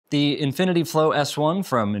The InfinityFlow S1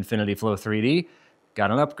 from InfinityFlow 3D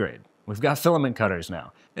got an upgrade. We've got filament cutters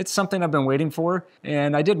now. It's something I've been waiting for,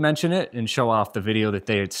 and I did mention it and show off the video that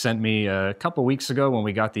they had sent me a couple weeks ago when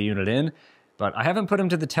we got the unit in, but I haven't put them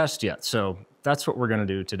to the test yet, so that's what we're gonna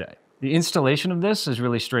do today. The installation of this is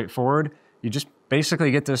really straightforward. You just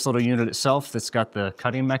basically get this little unit itself that's got the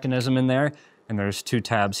cutting mechanism in there, and there's two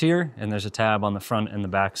tabs here, and there's a tab on the front and the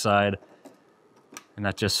back side, and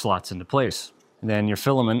that just slots into place. And then your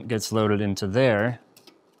filament gets loaded into there,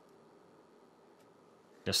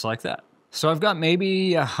 just like that. So I've got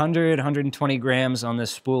maybe 100, 120 grams on this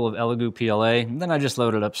spool of Elegoo PLA, and then I just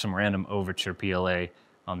loaded up some random Overture PLA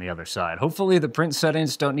on the other side. Hopefully the print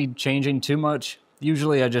settings don't need changing too much.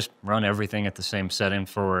 Usually I just run everything at the same setting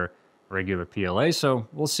for regular PLA, so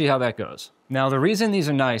we'll see how that goes. Now the reason these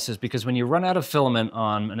are nice is because when you run out of filament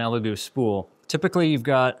on an Elegoo spool, typically you've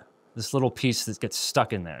got this little piece that gets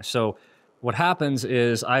stuck in there. So what happens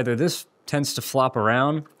is either this tends to flop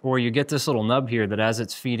around, or you get this little nub here that as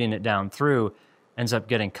it's feeding it down through, ends up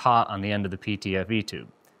getting caught on the end of the PTFE tube.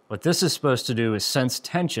 What this is supposed to do is sense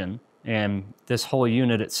tension, and this whole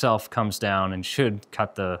unit itself comes down and should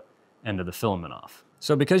cut the end of the filament off.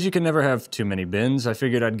 So because you can never have too many bins, I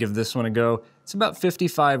figured I'd give this one a go. It's about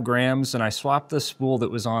 55 grams, and I swapped the spool that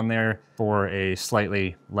was on there for a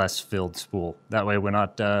slightly less filled spool. That way we're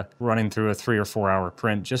not running through a 3 or 4 hour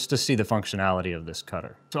print just to see the functionality of this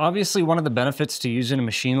cutter. So obviously one of the benefits to using a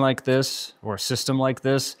machine like this, or a system like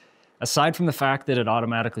this, aside from the fact that it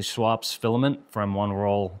automatically swaps filament from one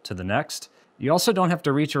roll to the next, you also don't have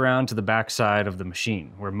to reach around to the back side of the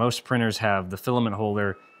machine, where most printers have the filament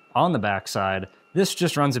holder on the back side. This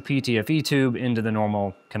just runs a PTFE tube into the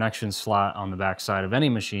normal connection slot on the back side of any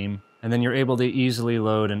machine, and then you're able to easily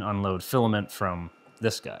load and unload filament from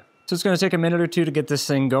this guy. So it's gonna take a minute or two to get this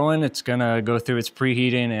thing going. It's gonna go through its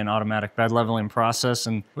preheating and automatic bed leveling process,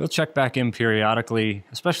 and we'll check back in periodically,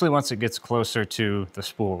 especially once it gets closer to the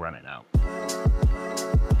spool running out.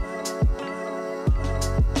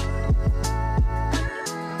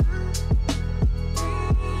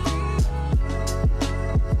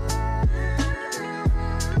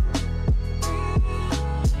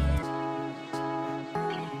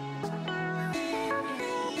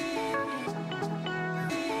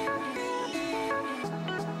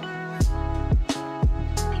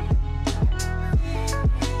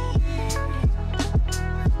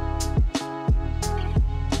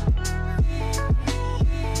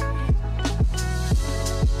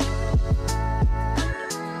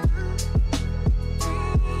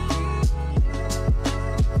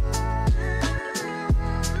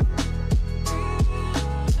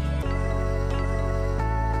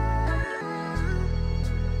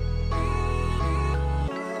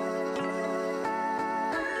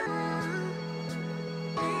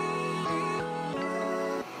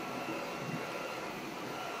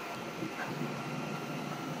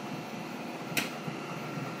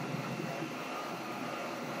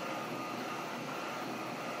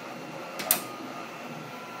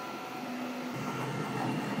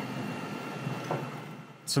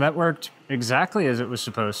 So that worked exactly as it was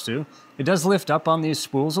supposed to. It does lift up on these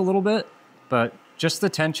spools a little bit, but just the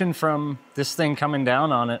tension from this thing coming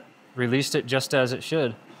down on it released it just as it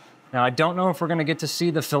should. Now I don't know if we're gonna get to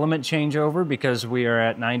see the filament change over because we are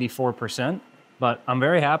at 94%, but I'm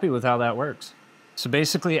very happy with how that works. So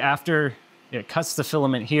basically after it cuts the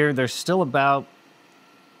filament here, there's still about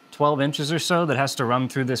 12 inches or so that has to run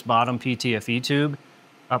through this bottom PTFE tube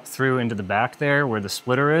up through into the back there where the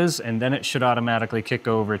splitter is, and then it should automatically kick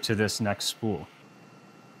over to this next spool.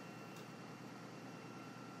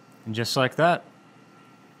 And just like that.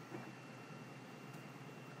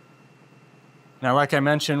 Now, like I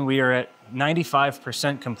mentioned, we are at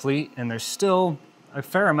 95% complete, and there's still a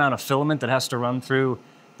fair amount of filament that has to run through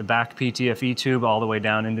the back PTFE tube all the way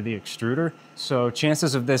down into the extruder. So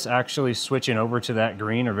chances of this actually switching over to that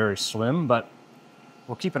green are very slim, but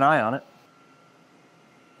we'll keep an eye on it.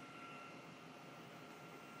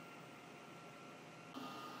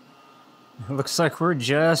 It looks like we're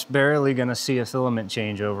just barely gonna see a filament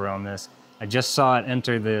change over on this. I just saw it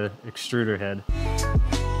enter the extruder head.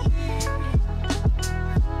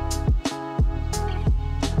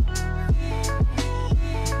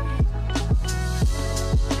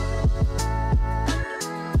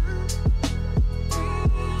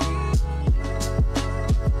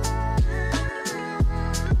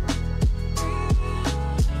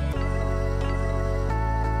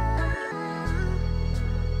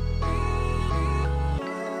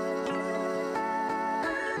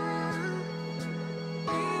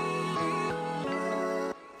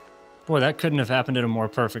 Boy, that couldn't have happened at a more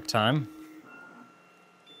perfect time.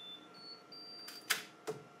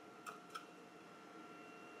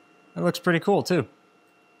 That looks pretty cool too.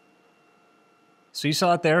 So you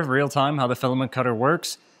saw it there, real time, how the filament cutter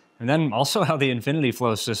works, and then also how the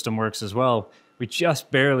InfinityFlow system works as well. We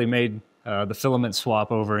just barely made the filament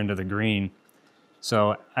swap over into the green.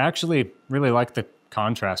 So I actually really like the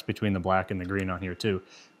contrast between the black and the green on here too.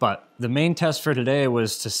 But the main test for today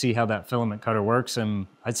was to see how that filament cutter works, and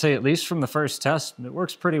I'd say at least from the first test, it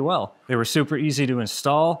works pretty well. They were super easy to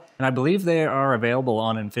install, and I believe they are available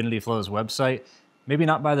on InfinityFlow's website. Maybe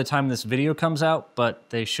not by the time this video comes out, but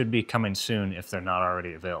they should be coming soon if they're not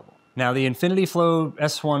already available. Now the InfinityFlow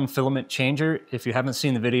S1 filament changer, if you haven't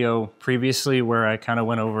seen the video previously where I kind of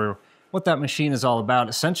went over what that machine is all about,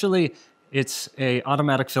 essentially it's a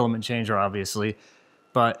automatic filament changer, obviously,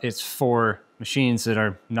 but it's for machines that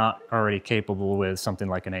are not already capable with something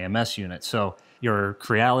like an AMS unit. So your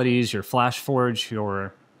Crealities, your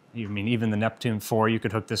Flashforge, even the Neptune 4, you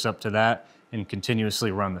could hook this up to that and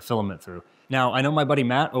continuously run the filament through. Now, I know my buddy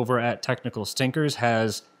Matt over at Technical Stinkers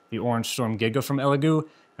has the Orange Storm Giga from Elegoo.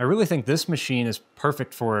 I really think this machine is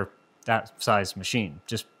perfect for that size machine,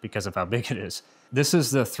 just because of how big it is. This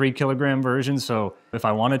is the 3 kilogram version, so if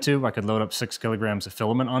I wanted to, I could load up 6 kilograms of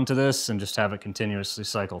filament onto this and just have it continuously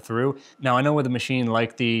cycle through. Now, I know with a machine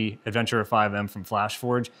like the Adventurer 5M from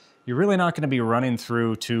Flashforge, you're really not going to be running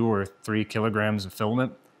through 2 or 3 kilograms of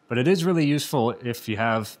filament, but it is really useful if you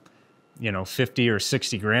have 50 or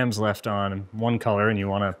 60 grams left on one color and you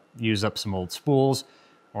want to use up some old spools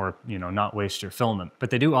or, not waste your filament. But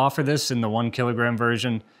they do offer this in the 1 kilogram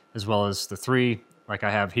version, as well as the 3, like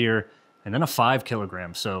I have here, and then a 5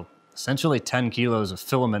 kilogram. So essentially 10 kilos of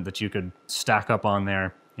filament that you could stack up on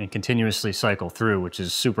there and continuously cycle through, which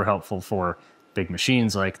is super helpful for big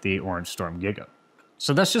machines like the Orange Storm Giga.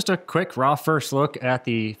 So that's just a quick raw first look at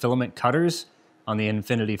the filament cutters on the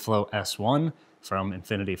InfinityFlow S1 from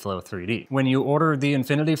InfinityFlow 3D. When you order the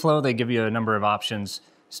InfinityFlow, they give you a number of options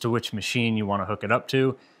as to which machine you want to hook it up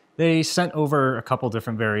to. They sent over a couple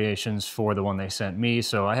different variations for the one they sent me,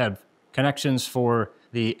 so I had connections for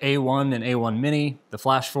the A1 and A1 Mini, the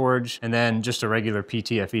Flashforge, and then just a regular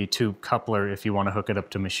PTFE tube coupler if you want to hook it up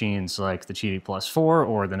to machines like the Cheetah Plus 4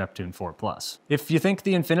 or the Neptune 4 Plus. If you think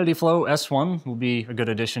the InfinityFlow S1 will be a good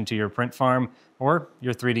addition to your print farm or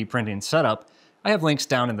your 3D printing setup, I have links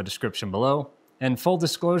down in the description below. And full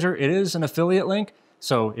disclosure, it is an affiliate link,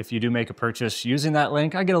 so if you do make a purchase using that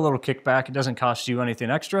link, I get a little kickback. It doesn't cost you anything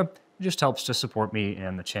extra, it just helps to support me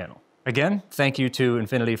and the channel. Again, thank you to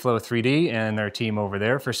InfinityFlow 3D and their team over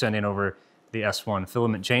there for sending over the S1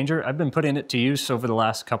 filament changer. I've been putting it to use over the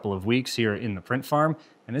last couple of weeks here in the print farm,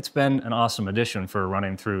 and it's been an awesome addition for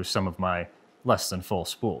running through some of my less than full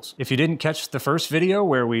spools. If you didn't catch the first video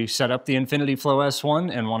where we set up the InfinityFlow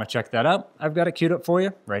S1 and want to check that out, I've got it queued up for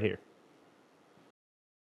you right here.